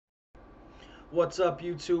What's up,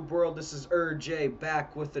 YouTube world? This is J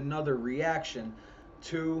back with another reaction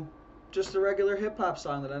to just a regular hip-hop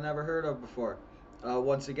song that I never heard of before.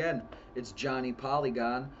 Once again, it's Johnny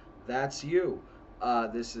Polygon-Thats You.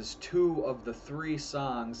 This is two of the three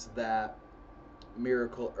songs that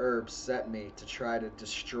Miracle Herbs sent me to try to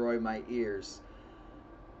destroy my ears.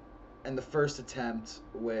 And the first attempt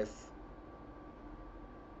with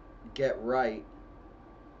Get Right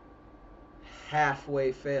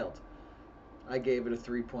halfway failed. I gave it a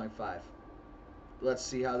 3.5. Let's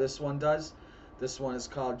see how this one does. This one is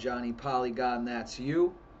called Johnny Polygon-Thats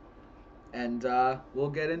You, and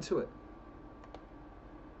we'll get into it.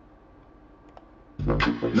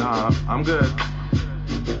 Nah, I'm good.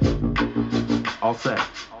 All set.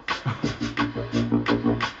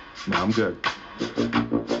 Nah, I'm good.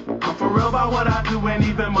 I'm for real about what I do and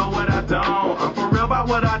even more what I don't. I'm for real about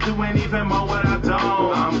what I do and even more what I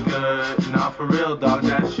don't. I'm good, not for real, dog,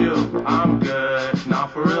 that's you. I'm good,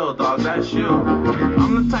 not for real, dog, that's you.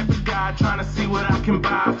 I'm the type of guy trying to see what I can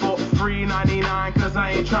buy for free 99, cause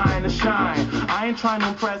I ain't trying to shine. I ain't trying to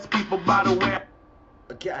impress people by the way.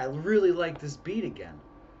 Okay, I really like this beat again.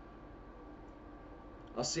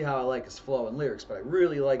 I'll see how I like his flow and lyrics, but I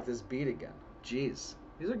really like this beat again. Jeez,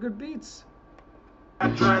 these are good beats. I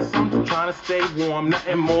dress, I'm trying to stay warm,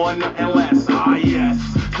 nothing more, nothing less, ah yes.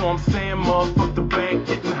 So I'm saying motherfuck the bank,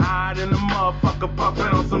 getting high in the motherfucker, puffing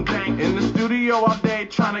on some dank. In the studio all day,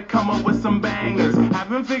 trying to come up with some bangers.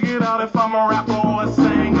 Haven't figured out if I'm a rapper or a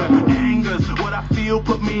singer. Angers, what I feel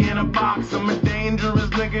put me in a box. I'm a dangerous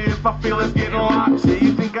nigga if I feel it's getting locked. Yeah,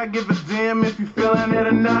 you think I give a damn if you feeling it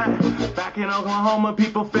or not? Back in Oklahoma,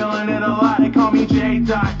 people feeling it a lot. They call me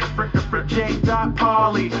J-Dot, for J-Dot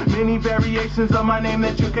Polly. Many variations of my name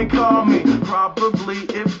that you can call me. Probably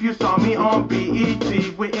if you saw me on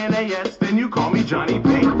BET with NAS, then you call me Johnny P.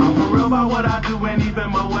 I'm for real about what I do and even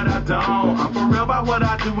more what I don't. I'm for real about what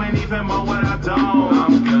I do and even more what I don't.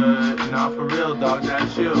 I'm good, not for real, dog,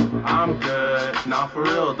 that's you. I'm good, not for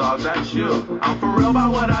real, dog, that's you. I'm for real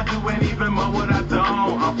about what I do and even more what I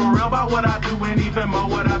don't. I'm for real about what I do and even more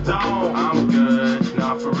what I don't. I'm good,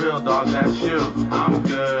 not for real, dog, that's you. I'm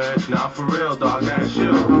good, not for real, dog, that's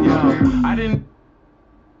you. Yo, I didn't.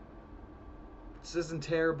 This isn't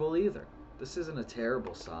terrible either. This isn't a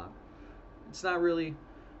terrible song. It's not really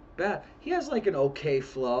bad. He has like an okay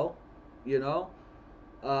flow, you know?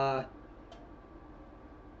 I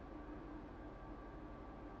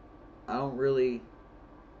don't really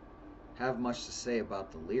have much to say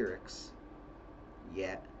about the lyrics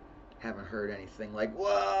yet. Haven't heard anything like,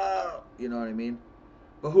 whoa! You know what I mean?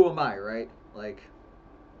 But who am I, right? Like,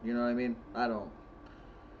 you know what I mean? I don't,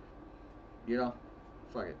 you know?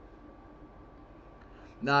 Fuck it.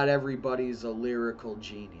 Not everybody's a lyrical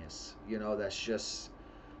genius, you know, that's just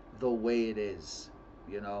the way it is,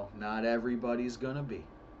 you know, not everybody's gonna be.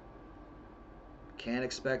 Can't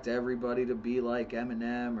expect everybody to be like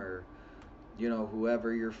Eminem or, you know,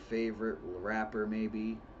 whoever your favorite rapper may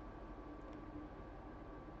be.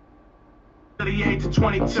 The age of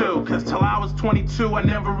 22, cause till I was 22 I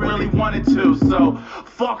never really wanted to. So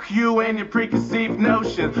fuck you and your preconceived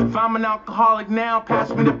notions. If I'm an alcoholic now,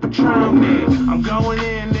 pass me the Patron. I'm going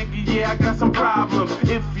in, nigga, yeah, I got some problems.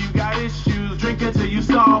 If you got issues, drink until you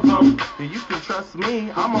solve them. And you can trust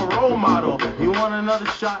me, I'm a role model. You want another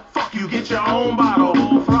shot? Fuck you, get your own bottle.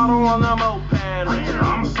 Full throttle on the moped,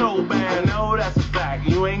 I'm so bad, no, that's a fact.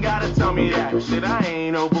 You ain't gotta tell me that. Shit, I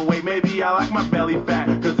ain't overweight, maybe I like my belly fat,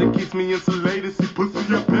 cause it keeps me insulated. See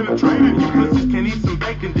pussy, I penetrated. You pussies can eat some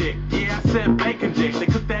bacon dick. Yeah, I said bacon dick. They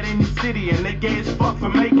cook that in your city and they gay as fuck for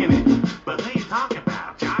making it. But who you talking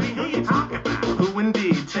about, Johnny? Who you talking about? Who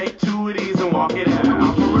indeed? Take two of these and walk it out.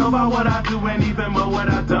 I'm for real about what I do and even more what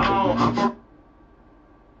I don't. I'm for.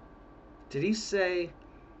 Did he say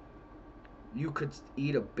you could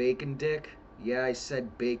eat a bacon dick? Yeah, I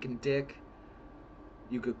said bacon dick.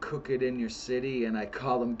 You could cook it in your city and I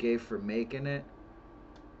call them gay for making it?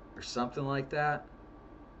 Or something like that?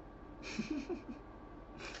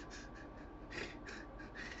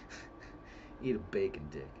 Eat a bacon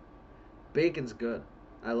dick. Bacon's good.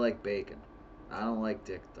 I like bacon. I don't like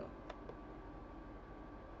dick though.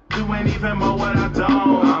 Do and even more what I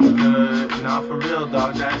don't. I'm good, not for real,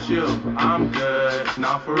 dog, that's you. I'm good,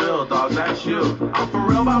 not for real, dog, that's you. I'm for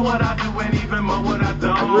real about what I do and even more what I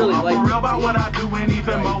don't. I'm for real about what I do and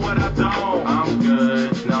even more what I don't. I'm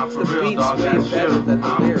good, not for real, dog, that's you.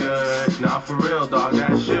 I'm good, not for real, dog,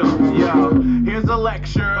 that's you. Yo, here's a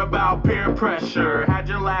lecture about peer pressure. Had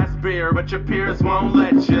your last beer, but your peers won't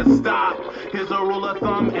let you stop. Here's a rule of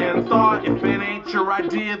thumb and thought. If it ain't your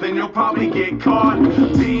idea, then you'll probably get caught.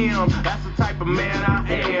 Damn, that's the type of man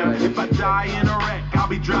I am. If I die in a wreck, I'll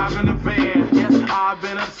be driving a van. Yes, I've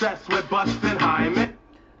been obsessed with busting Hyman.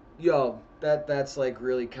 Yo, that's like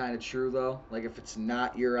really kind of true though. Like if it's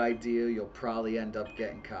not your idea, you'll probably end up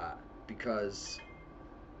getting caught because,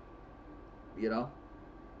 you know,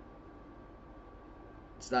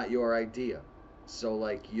 it's not your idea. So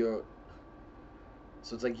like so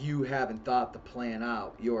it's like you haven't thought the plan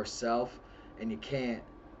out yourself, and you can't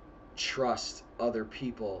trust other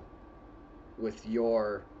people with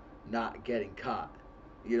your not getting caught.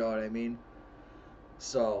 You know what I mean?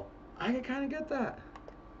 So I can kind of get that.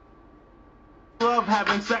 Love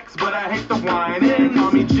having sex, but I hate the whining.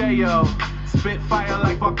 Call me J.O. Spit fire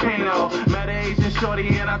like volcano. Met a Asian shorty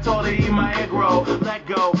and I told her eat my egg roll. Let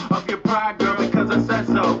go of your pride, girl, because I said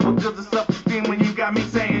so. What good to self-esteem when you got me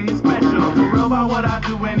saying you're special? For real about what I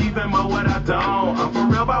do and even more what I don't. I'm for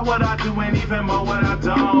real about what I do and even more what I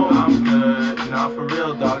don't. I'm good, not for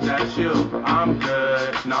real, dog, that's you. I'm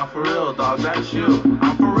good, not for real, dog, that's you.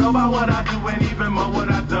 I'm for real about what I do and even more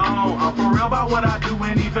what I don't. I'm for real about what I do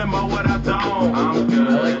and even more what I don't. I'm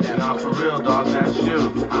good, not for real, dog, that's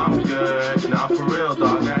you. I'm good, not for real,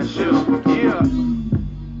 dog, that's you. Yeah,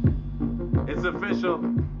 it's official.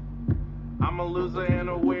 I'm a loser and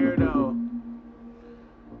a weirdo.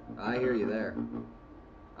 I hear you there.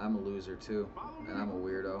 I'm a loser too, and I'm a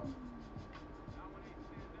weirdo.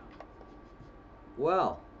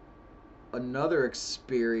 Well, another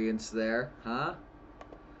experience there, huh?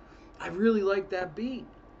 I really like that beat.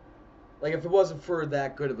 Like if it wasn't for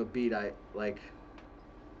that good of a beat, I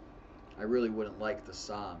really wouldn't like the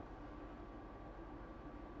song.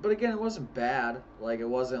 But again, it wasn't bad. Like it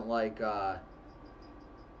wasn't like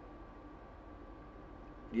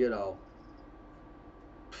you know,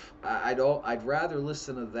 I'd rather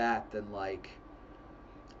listen to that than like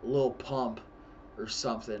Lil Pump or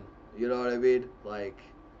something. You know what I mean? Like,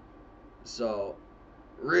 so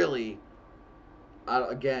really,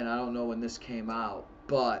 again, I don't know when this came out,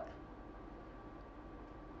 but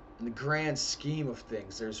in the grand scheme of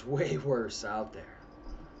things, there's way worse out there.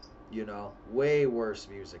 You know, way worse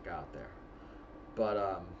music out there.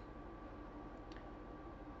 But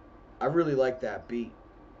I really like that beat.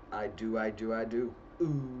 I do.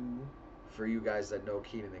 Ooh, for you guys that know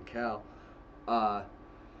Keenan and Kel.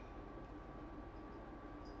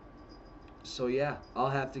 So yeah, I'll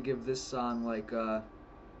have to give this song like a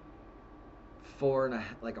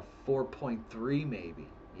 4.3 maybe.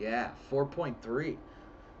 Yeah, 4.3.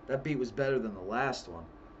 That beat was better than the last one.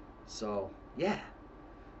 So yeah,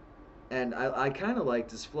 and I kind of liked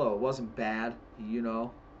his flow. It wasn't bad, you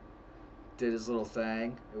know. Did his little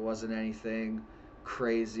thing. It wasn't anything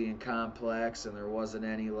crazy and complex, and there wasn't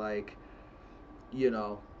any like, you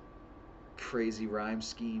know, crazy rhyme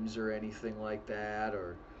schemes or anything like that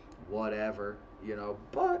or whatever, you know.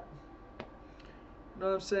 But you know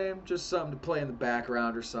what I'm saying? Just something to play in the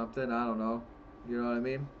background or something. I don't know. You know what I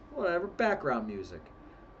mean? Whatever. Background music.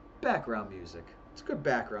 Background music. It's good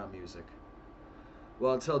background music.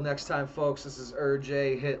 Well, until next time, folks, this is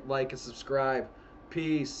Urj. Hit like and subscribe.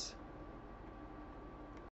 Peace.